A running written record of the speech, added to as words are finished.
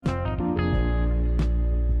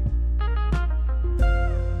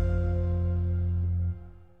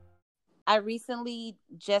I recently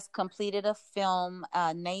just completed a film,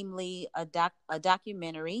 namely a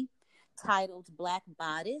documentary titled Black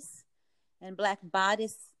Bodice. And Black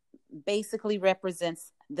Bodice basically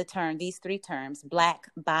represents these three terms: Black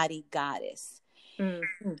body goddess.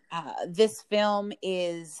 Mm-hmm. This film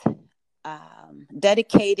is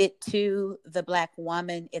dedicated to the Black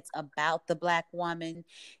woman. It's about the Black woman.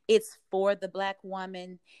 It's for the Black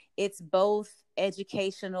woman. It's both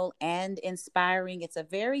educational and inspiring. It's a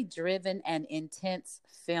very driven and intense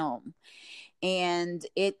film. And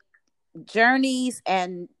it journeys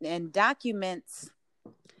and documents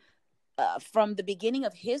from the beginning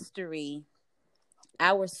of history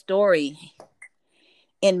our story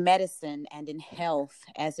in medicine and in health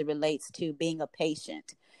as it relates to being a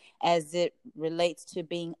patient, as it relates to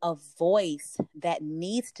being a voice that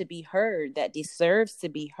needs to be heard, that deserves to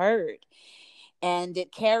be heard. And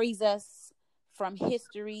it carries us from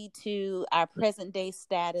history to our present day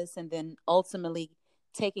status, and then ultimately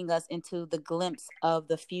taking us into the glimpse of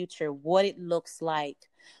the future, what it looks like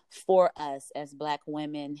for us as Black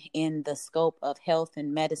women in the scope of health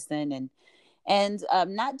and medicine, and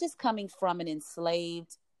not just coming from an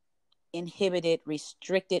enslaved, inhibited,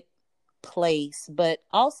 restricted place, but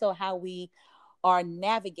also how we are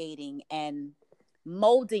navigating and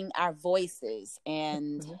molding our voices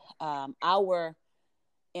and our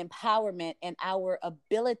empowerment and our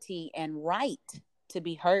ability and right to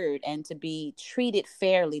be heard and to be treated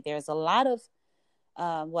fairly. There's a lot of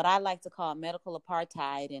what I like to call medical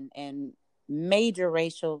apartheid and major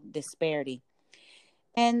racial disparity.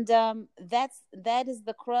 And that is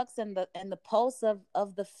the crux and the pulse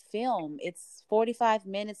of the film. It's 45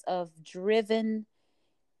 minutes of driven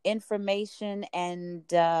information and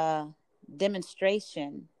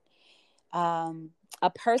demonstration. A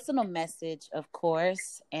personal message, of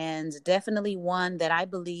course, and definitely one that I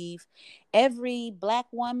believe every Black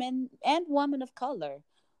woman and woman of color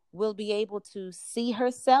will be able to see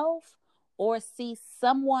herself or see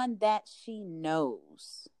someone that she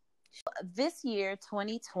knows. This year,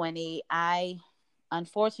 2020, I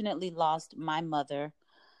unfortunately lost my mother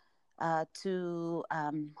to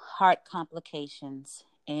heart complications.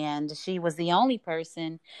 And she was the only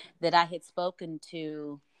person that I had spoken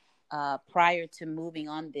to prior to moving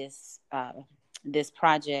on this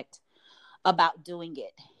project about doing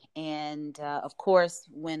it. And of course,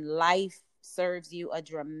 when life serves you a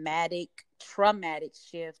traumatic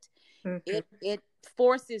shift, Mm-hmm. it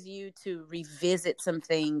forces you to revisit some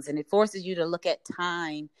things, and it forces you to look at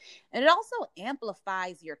time, and it also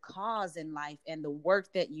amplifies your cause in life and the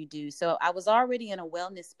work that you do. So I was already in a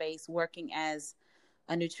wellness space working as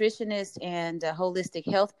a nutritionist and a holistic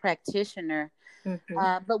health practitioner.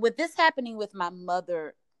 Mm-hmm. But with this happening with my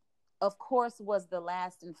mother, of course, was the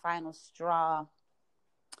last and final straw,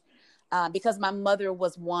 because my mother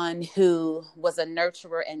was one who was a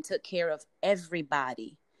nurturer and took care of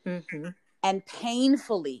everybody. Mm-hmm. And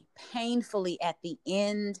painfully at the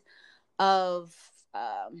end of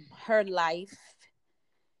her life,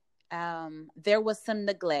 there was some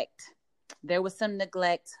neglect. There was some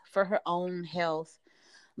neglect for her own health,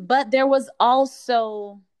 but there was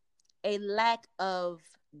also a lack of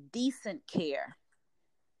decent care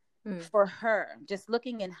for her. Just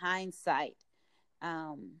looking in hindsight,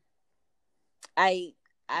 um, I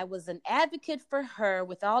I was an advocate for her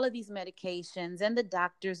with all of these medications and the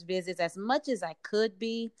doctor's visits as much as I could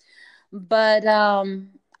be. But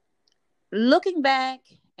looking back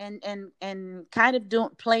and kind of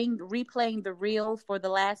replaying the reel for the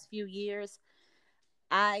last few years,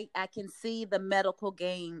 I can see the medical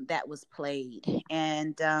game that was played.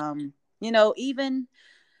 And even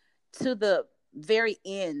to the very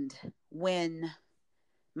end, when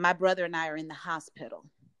my brother and I are in the hospital,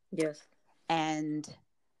 Yes. and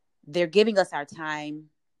they're giving us our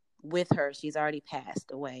time with her. She's already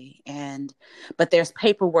passed away, but there's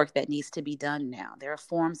paperwork that needs to be done now. There are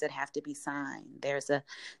forms that have to be signed. There's a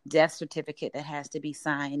death certificate that has to be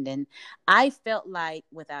signed. And I felt like,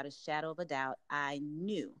 without a shadow of a doubt, I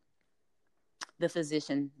knew the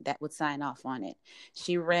physician that would sign off on it.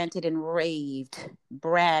 She ranted and raved,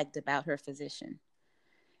 bragged about her physician.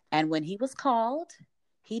 And when he was called,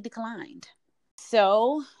 he declined.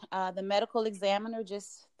 So the medical examiner,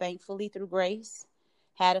 just thankfully through grace,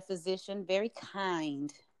 had a physician, very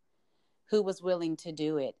kind, who was willing to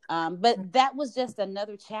do it. But that was just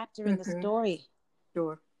another chapter in the Mm-hmm. story.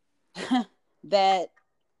 Sure. That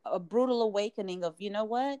a brutal awakening of, you know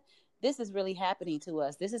what? This is really happening to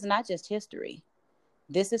us. This is not just history.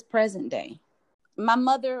 This is present day. My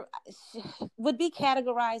mother would be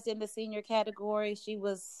categorized in the senior category. She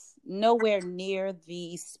was nowhere near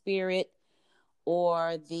the spirit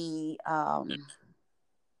or the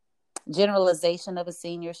generalization of a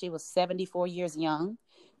senior. She was 74 years young,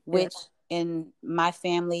 which in my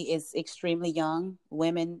family is extremely young.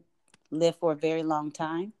 Women live for a very long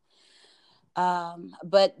time.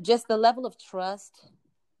 But just the level of trust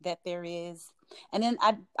that there is. And then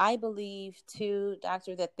I believe too,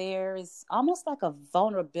 doctor, that there is almost like a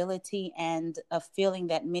vulnerability and a feeling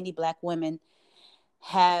that many Black women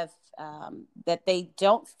have, that they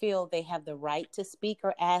don't feel they have the right to speak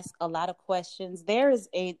or ask a lot of questions. There is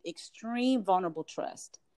a extreme vulnerable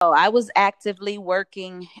trust. So I was actively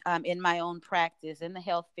working in my own practice in the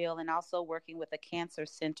health field, and also working with a cancer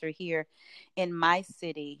center here in my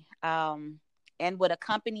city, and would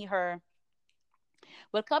accompany her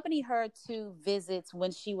to visits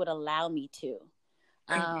when she would allow me to.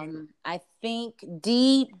 I think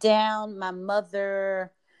deep down, my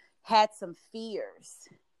mother had some fears.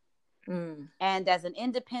 And as an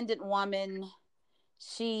independent woman,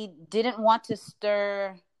 she didn't want to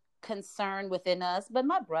stir concern within us, but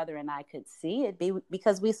my brother and I could see it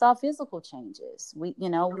because we saw physical changes. We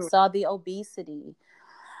saw the obesity.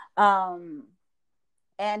 Um,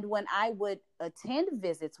 and when I would attend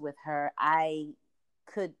visits with her, I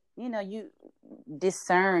could, you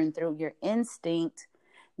discern through your instinct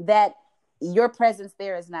that your presence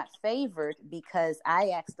there is not favored because I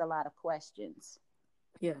asked a lot of questions.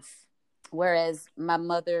 Yes. Whereas my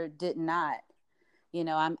mother did not.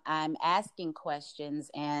 I'm asking questions,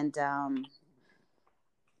 and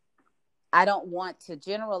I don't want to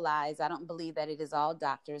generalize. I don't believe that it is all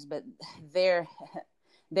doctors, but there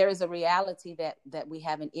is a reality that we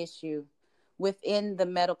have an issue within the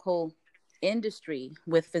medical industry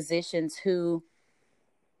with physicians who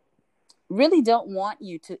really don't want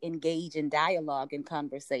you to engage in dialogue and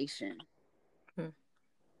conversation.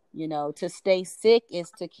 To stay sick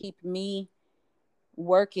is to keep me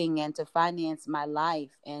working and to finance my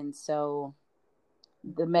life. And so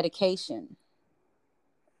the medication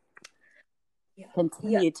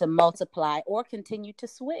continue to multiply or continue to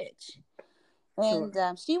switch.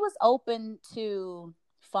 And she was open to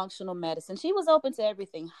functional medicine. She was open to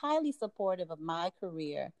everything, highly supportive of my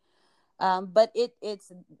career. But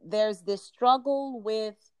there's this struggle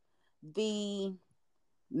with the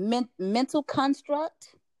mental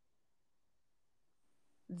construct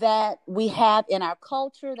that we have in our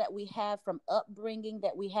culture, that we have from upbringing,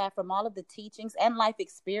 that we have from all of the teachings and life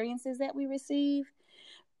experiences that we receive,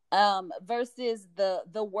 versus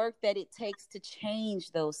the work that it takes to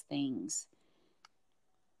change those things.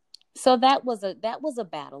 So that was a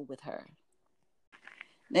battle with her.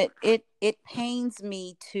 It pains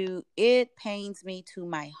me to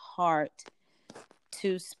my heart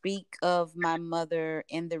to speak of my mother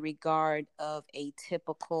in the regard of a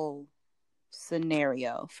typical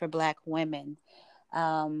scenario for Black women.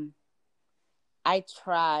 I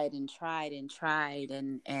tried and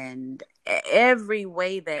every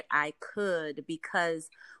way that I could, because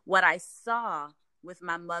what I saw with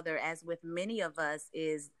my mother, as with many of us,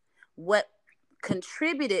 is what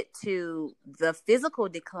contributed to the physical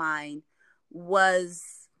decline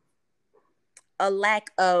was a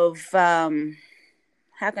lack of a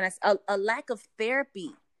lack of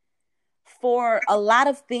therapy for a lot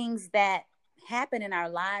of things that happen in our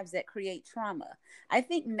lives that create trauma. I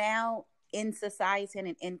think now in society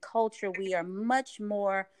and in culture, we are much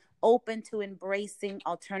more open to embracing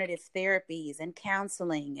alternative therapies and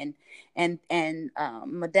counseling and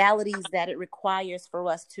modalities that it requires for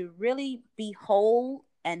us to really be whole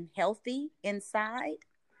and healthy inside.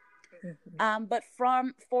 But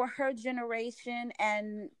for her generation,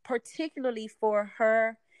 and particularly for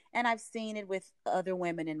her, and I've seen it with other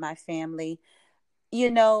women in my family,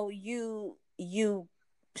 you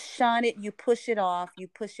shun it, you push it off, you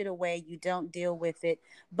push it away, you don't deal with it,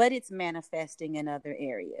 but it's manifesting in other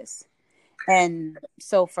areas. And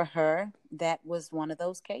so for her, that was one of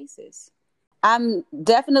those cases. I'm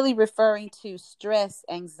definitely referring to stress,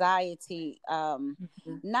 anxiety,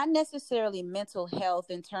 not necessarily mental health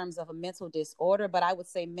in terms of a mental disorder, but I would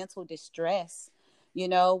say mental distress.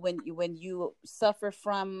 When you suffer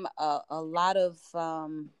from a lot of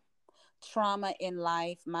trauma in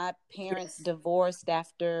life. My parents divorced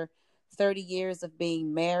after 30 years of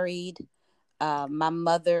being married. My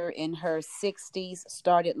mother in her 60s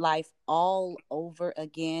started life all over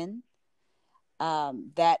again.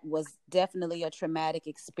 That was definitely a traumatic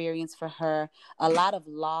experience for her. A lot of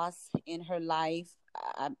loss in her life.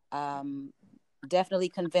 I'm definitely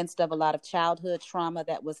convinced of a lot of childhood trauma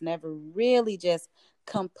that was never really just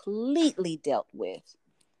completely dealt with.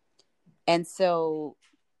 And so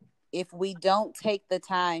if we don't take the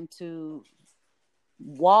time to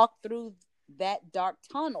walk through that dark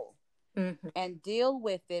tunnel, Mm-hmm. and deal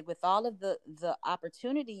with it with all of the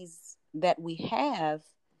opportunities that we have,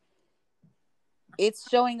 it's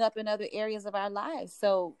showing up in other areas of our lives.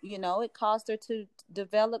 So, it caused her to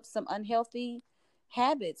develop some unhealthy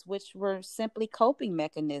habits, which were simply coping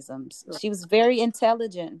mechanisms. She was very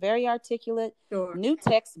intelligent, very articulate, Sure. new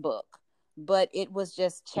textbook, but it was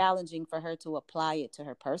just challenging for her to apply it to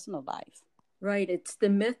her personal life. Right. It's the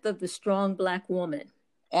myth of the strong Black woman.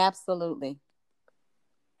 Absolutely.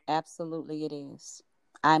 Absolutely, it is.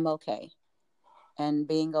 I'm okay. And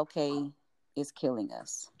being okay is killing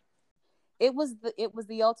us. It was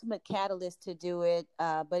the ultimate catalyst to do it,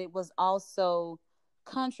 but it was also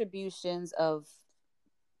contributions of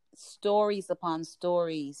stories upon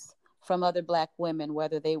stories from other Black women,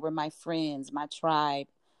 whether they were my friends, my tribe,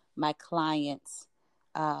 my clients,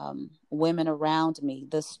 women around me.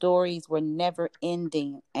 The stories were never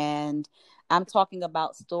ending. And I'm talking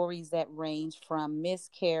about stories that range from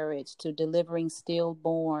miscarriage to delivering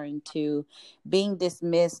stillborn to being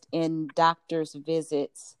dismissed in doctor's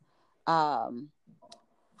visits, um,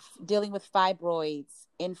 dealing with fibroids,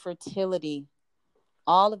 infertility,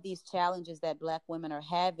 all of these challenges that Black women are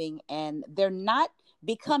having, and they're not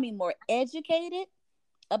becoming more educated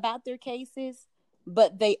about their cases,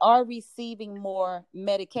 but they are receiving more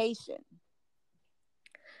medication.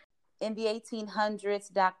 In the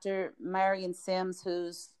 1800s, Dr. Marion Sims,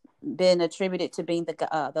 who's been attributed to being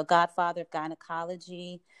the godfather of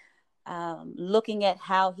gynecology, looking at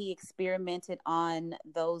how he experimented on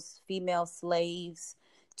those female slaves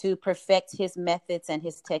to perfect his methods and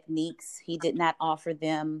his techniques. He did not offer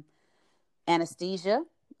them anesthesia,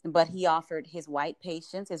 but he offered his white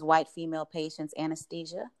female patients,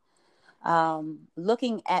 anesthesia.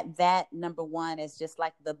 Looking at that, number one, as just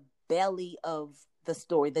like the belly of the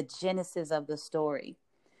story, the genesis of the story.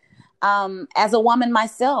 As a woman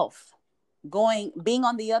myself, being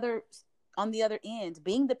on the other end,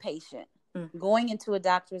 being the patient, going into a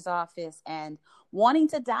doctor's office and wanting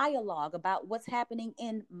to dialogue about what's happening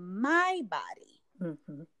in my body.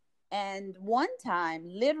 Mm-hmm. And one time,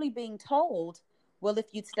 literally being told, well, if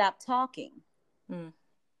you'd stop talking,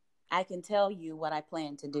 I can tell you what I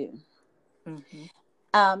plan to do.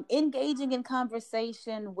 Engaging in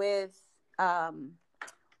conversation um,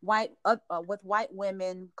 with white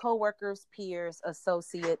women, coworkers, peers,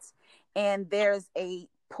 associates, and there's a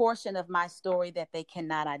portion of my story that they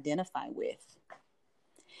cannot identify with,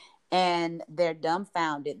 and they're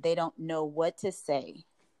dumbfounded. They don't know what to say,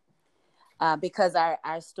 because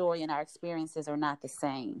our story and our experiences are not the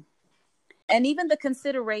same. And even the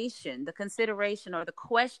consideration or the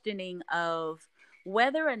questioning of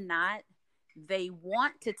whether or not they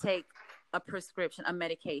want to take a prescription, a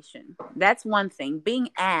medication. That's one thing. Being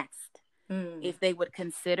asked if they would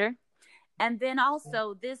consider. And then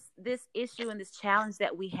also this issue and this challenge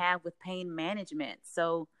that we have with pain management.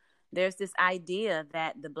 So there's this idea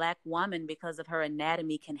that the Black woman, because of her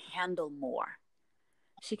anatomy, can handle more.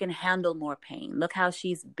 She can handle more pain. Look how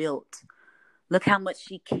she's built. Look how much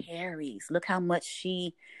she carries. Look how much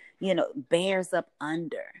she, bears up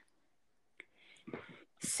under.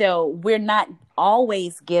 So we're not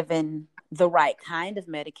always given the right kind of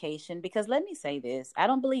medication, because let me say this, I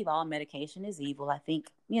don't believe all medication is evil. I think,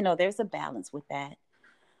 there's a balance with that.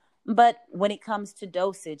 But when it comes to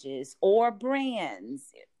dosages or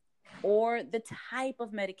brands or the type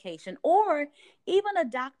of medication, or even a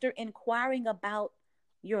doctor inquiring about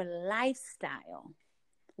your lifestyle,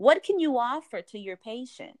 what can you offer to your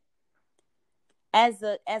patient as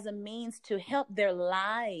a means to help their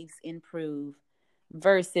lives improve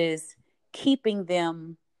versus keeping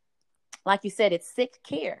them, like you said, it's sick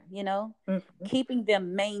care, keeping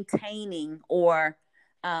them maintaining or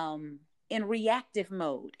in reactive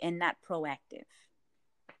mode and not proactive.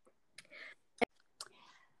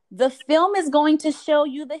 The film is going to show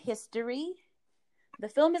you the history. The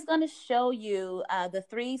film is going to show you the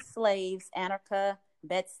three slaves, Anarcha,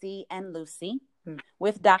 Betsy, and Lucy,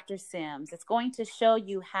 with Dr. Sims. It's going to show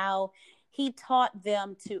you how he taught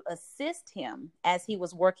them to assist him as he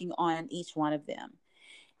was working on each one of them.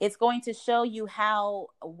 It's going to show you how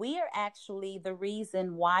we are actually the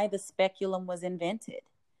reason why the speculum was invented.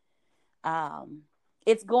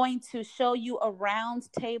 It's going to show you a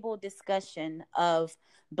round table discussion of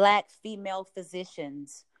Black female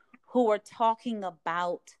physicians who are talking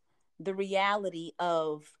about the reality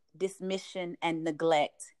of dismission and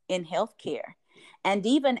neglect in healthcare. And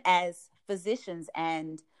even as physicians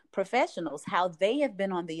and professionals, how they have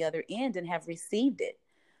been on the other end and have received it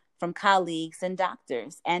from colleagues and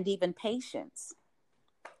doctors and even patients.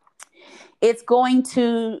 It's going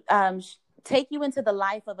to take you into the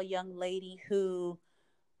life of a young lady who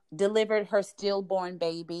delivered her stillborn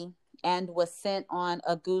baby and was sent on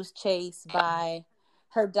a goose chase by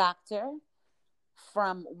her doctor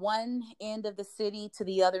from one end of the city to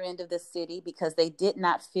the other end of the city because they did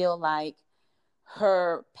not feel like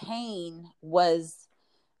her pain was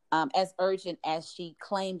as urgent as she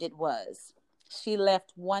claimed it was. She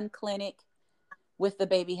left one clinic with the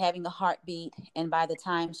baby having a heartbeat, and by the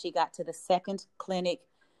time she got to the second clinic,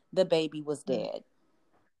 the baby was dead.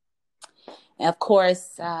 Of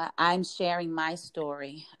course, I'm sharing my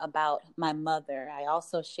story about my mother. I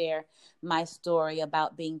also share my story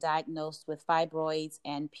about being diagnosed with fibroids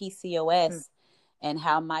and PCOS and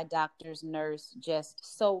how my doctor's nurse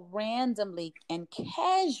just so randomly and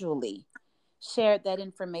casually shared that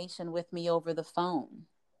information with me over the phone.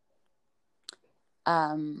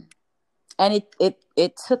 And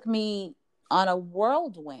it took me on a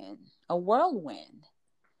whirlwind.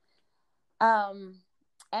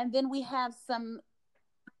 And then we have some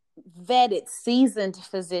vetted, seasoned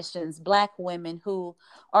physicians, Black women who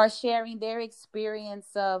are sharing their experience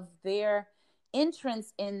of their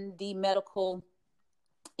entrance in the medical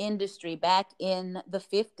industry back in the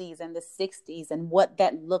 50s and the 60s and what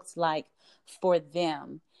that looks like for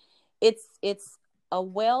them. It's a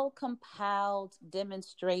well-compiled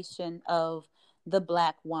demonstration of the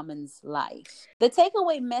Black woman's life. The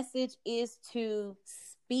takeaway message is to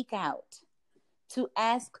speak out, to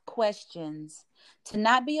ask questions, to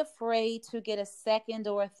not be afraid to get a second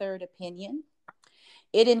or a third opinion.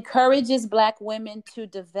 It encourages Black women to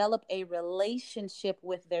develop a relationship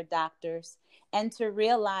with their doctors and to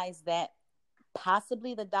realize that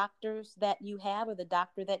possibly the doctors that you have or the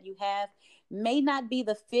doctor that you have may not be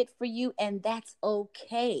the fit for you, and that's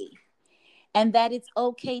okay. And that it's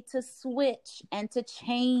okay to switch and to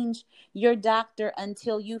change your doctor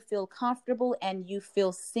until you feel comfortable and you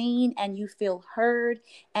feel seen and you feel heard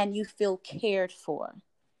and you feel cared for.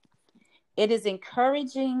 It is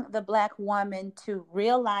encouraging the Black woman to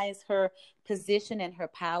realize her position and her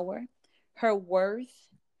power, her worth,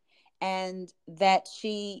 and that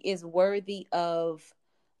she is worthy of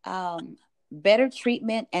better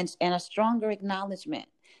treatment and a stronger acknowledgement.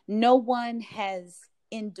 No one has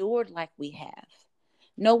endured like we have.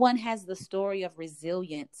 No one has the story of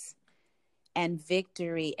resilience and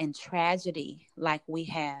victory and tragedy like we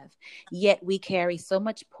have. Yet we carry so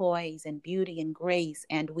much poise and beauty and grace,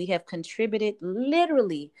 and we have contributed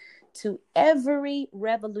literally to every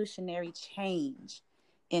revolutionary change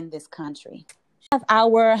in this country.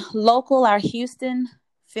 Our Houston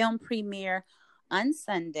film premiere on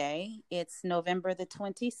Sunday. It's November the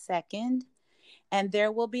 22nd, and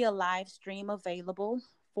there will be a live stream available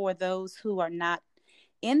for those who are not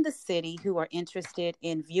in the city who are interested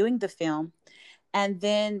in viewing the film. And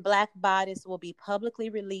then Black Bodice will be publicly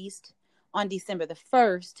released on December the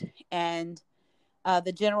 1st, and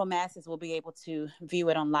the general masses will be able to view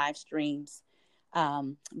it on live streams.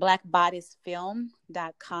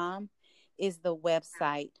 BlackBodiceFilm.com is the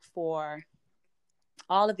website for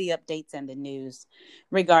all of the updates and the news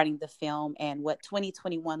regarding the film and what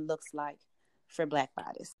 2021 looks like for Black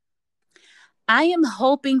Bodice. I am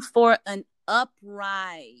hoping for an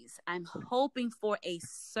uprise. I'm hoping for a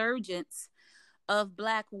surgence of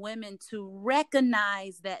Black women to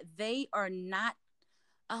recognize that they are not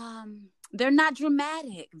they're not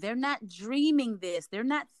dramatic. They're not dreaming this. They're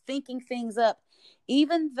not thinking things up.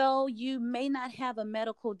 Even though you may not have a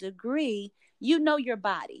medical degree, you know your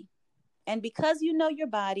body. And because you know your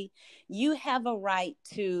body, you have a right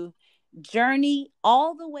to journey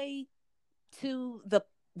all the way to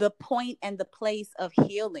the point and the place of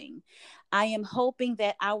healing. I am hoping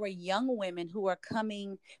that our young women who are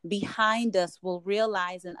coming behind us will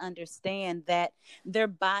realize and understand that their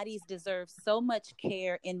bodies deserve so much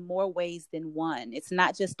care in more ways than one. It's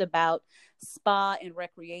not just about spa and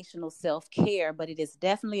recreational self-care, but it is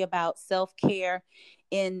definitely about self-care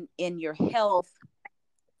in your health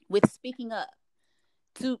with speaking up.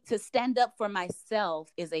 To stand up for myself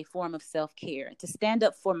is a form of self-care. To stand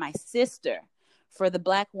up for my sister, for the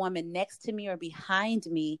Black woman next to me or behind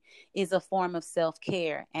me, is a form of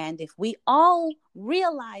self-care. And if we all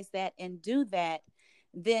realize that and do that,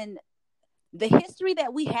 then the history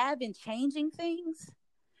that we have in changing things,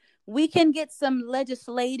 we can get some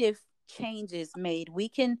legislative changes made. We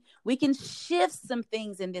can shift some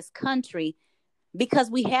things in this country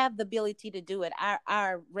because we have the ability to do it.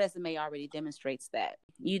 Our resume already demonstrates that.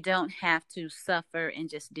 You don't have to suffer and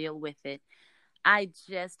just deal with it. I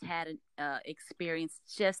just had an experience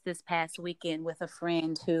just this past weekend with a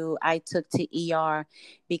friend who I took to ER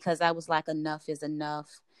because I was like, enough is enough.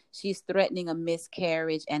 She's threatening a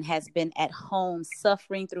miscarriage and has been at home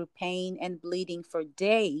suffering through pain and bleeding for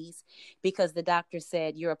days because the doctor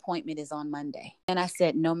said, your appointment is on Monday. And I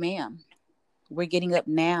said, no, ma'am, we're getting up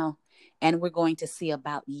now and we're going to see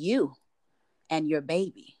about you and your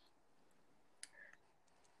baby.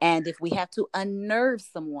 And if we have to unnerve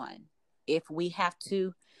someone, if we have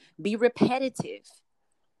to be repetitive,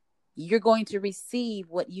 you're going to receive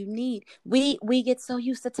what you need. We get so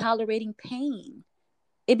used to tolerating pain.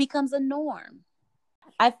 It becomes a norm.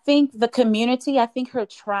 I think the community, I think her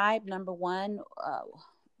tribe, number one,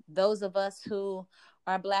 those of us who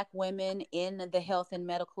are Black women in the health and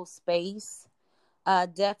medical space,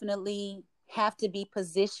 definitely have to be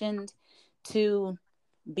positioned to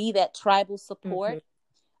be that tribal support,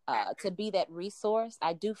 to be that resource.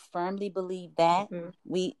 I do firmly believe that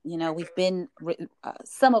we've been,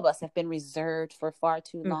 some of us have been reserved for far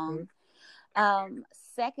too long.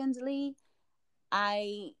 Secondly,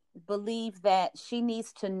 I believe that she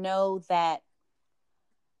needs to know that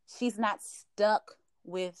she's not stuck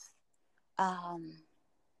with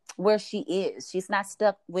where she is. She's not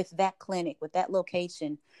stuck with that clinic, with that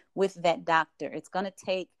location, with that doctor. It's going to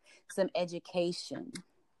take some education,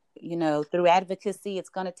 through advocacy. It's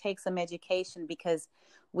going to take some education because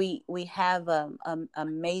we have a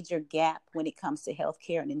major gap when it comes to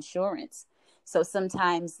healthcare and insurance. So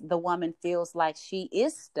sometimes the woman feels like she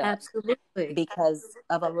is stuck. Absolutely. Because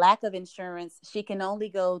of a lack of insurance. She can only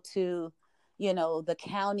go to, the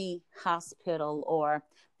county hospital or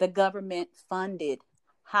the government funded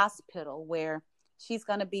hospital where she's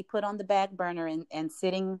going to be put on the back burner and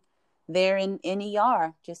sitting there in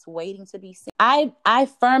ER just waiting to be seen. I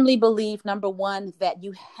firmly believe, number one, that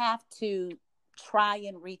you have to try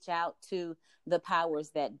and reach out to the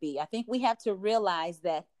powers that be. I think we have to realize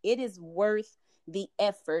that it is worth the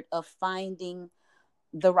effort of finding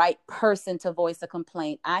the right person to voice a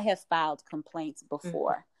complaint. I have filed complaints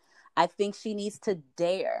before. I think she needs to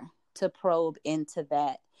dare to probe into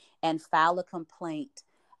that and file a complaint.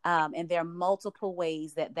 And there are multiple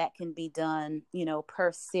ways that can be done,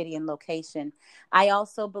 per city and location. I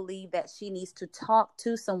also believe that she needs to talk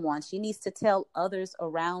to someone. She needs to tell others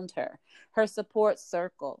around her, her support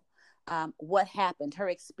circle, what happened, her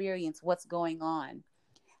experience, what's going on.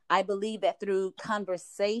 I believe that through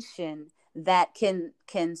conversation that can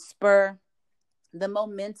spur the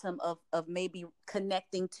momentum of maybe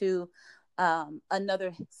connecting to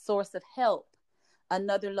another source of help,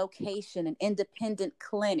 another location, an independent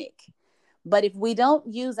clinic. But if we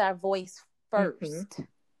don't use our voice first,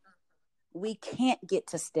 we can't get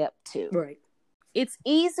to step 2. Right. It's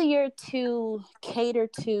easier to cater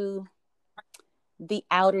to the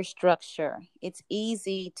outer structure. It's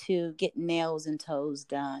easy to get nails and toes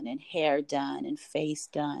done and hair done and face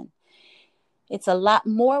done. It's a lot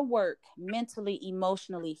more work mentally,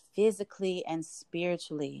 emotionally, physically, and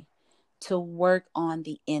spiritually to work on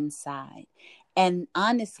the inside. And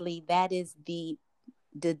honestly, that is the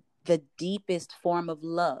deepest form of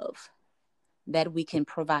love that we can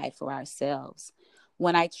provide for ourselves.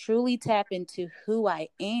 When I truly tap into who I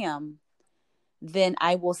am, then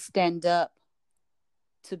I will stand up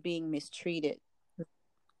to being mistreated,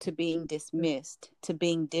 to being dismissed, to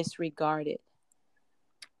being disregarded.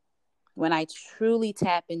 When I truly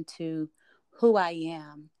tap into who I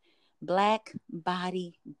am, Black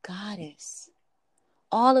body goddess,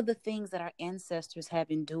 all of the things that our ancestors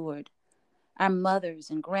have endured, our mothers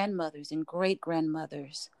and grandmothers and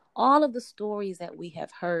great-grandmothers, all of the stories that we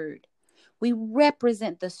have heard, we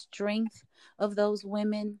represent the strength of those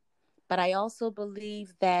women. But I also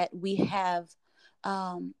believe that we have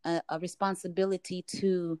a responsibility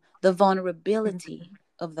to the vulnerability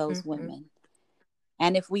of those women.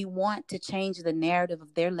 And if we want to change the narrative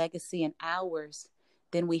of their legacy and ours,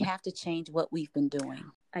 then we have to change what we've been doing.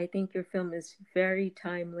 I think your film is very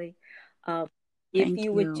timely. If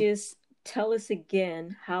you would just tell us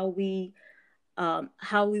again how we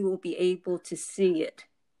will be able to see it.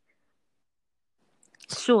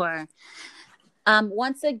 Sure.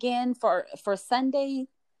 Once again, for Sunday,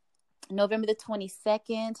 November the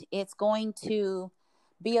 22nd, it's going to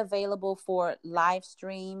be available for live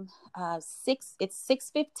stream. It's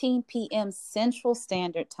 6:15 p.m. Central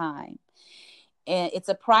Standard Time. And it's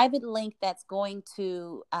a private link that's going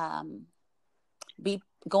to be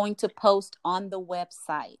post on the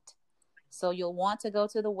website. So you'll want to go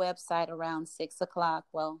to the website around 6:00.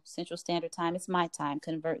 Well, Central Standard Time. It's my time.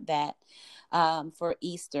 Convert that for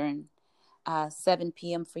Eastern. 7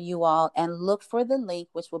 p.m. for you all, and look for the link,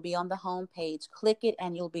 which will be on the homepage. Click it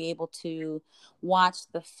and you'll be able to watch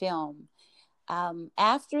the film.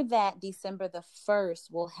 After that, December the 1st,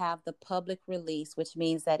 we'll have the public release, which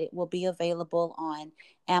means that it will be available on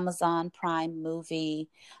Amazon Prime Movie,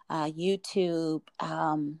 YouTube,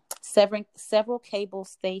 several cable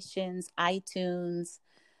stations, iTunes,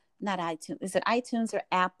 not iTunes, is it iTunes or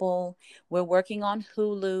Apple? We're working on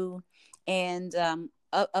Hulu and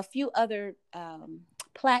a few other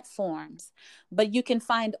platforms. But you can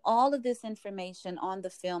find all of this information on the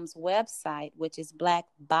film's website, which is Black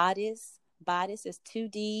Bodice. Bodice is 2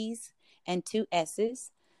 D's and 2 S's,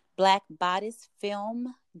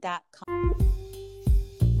 blackbodicefilm.com.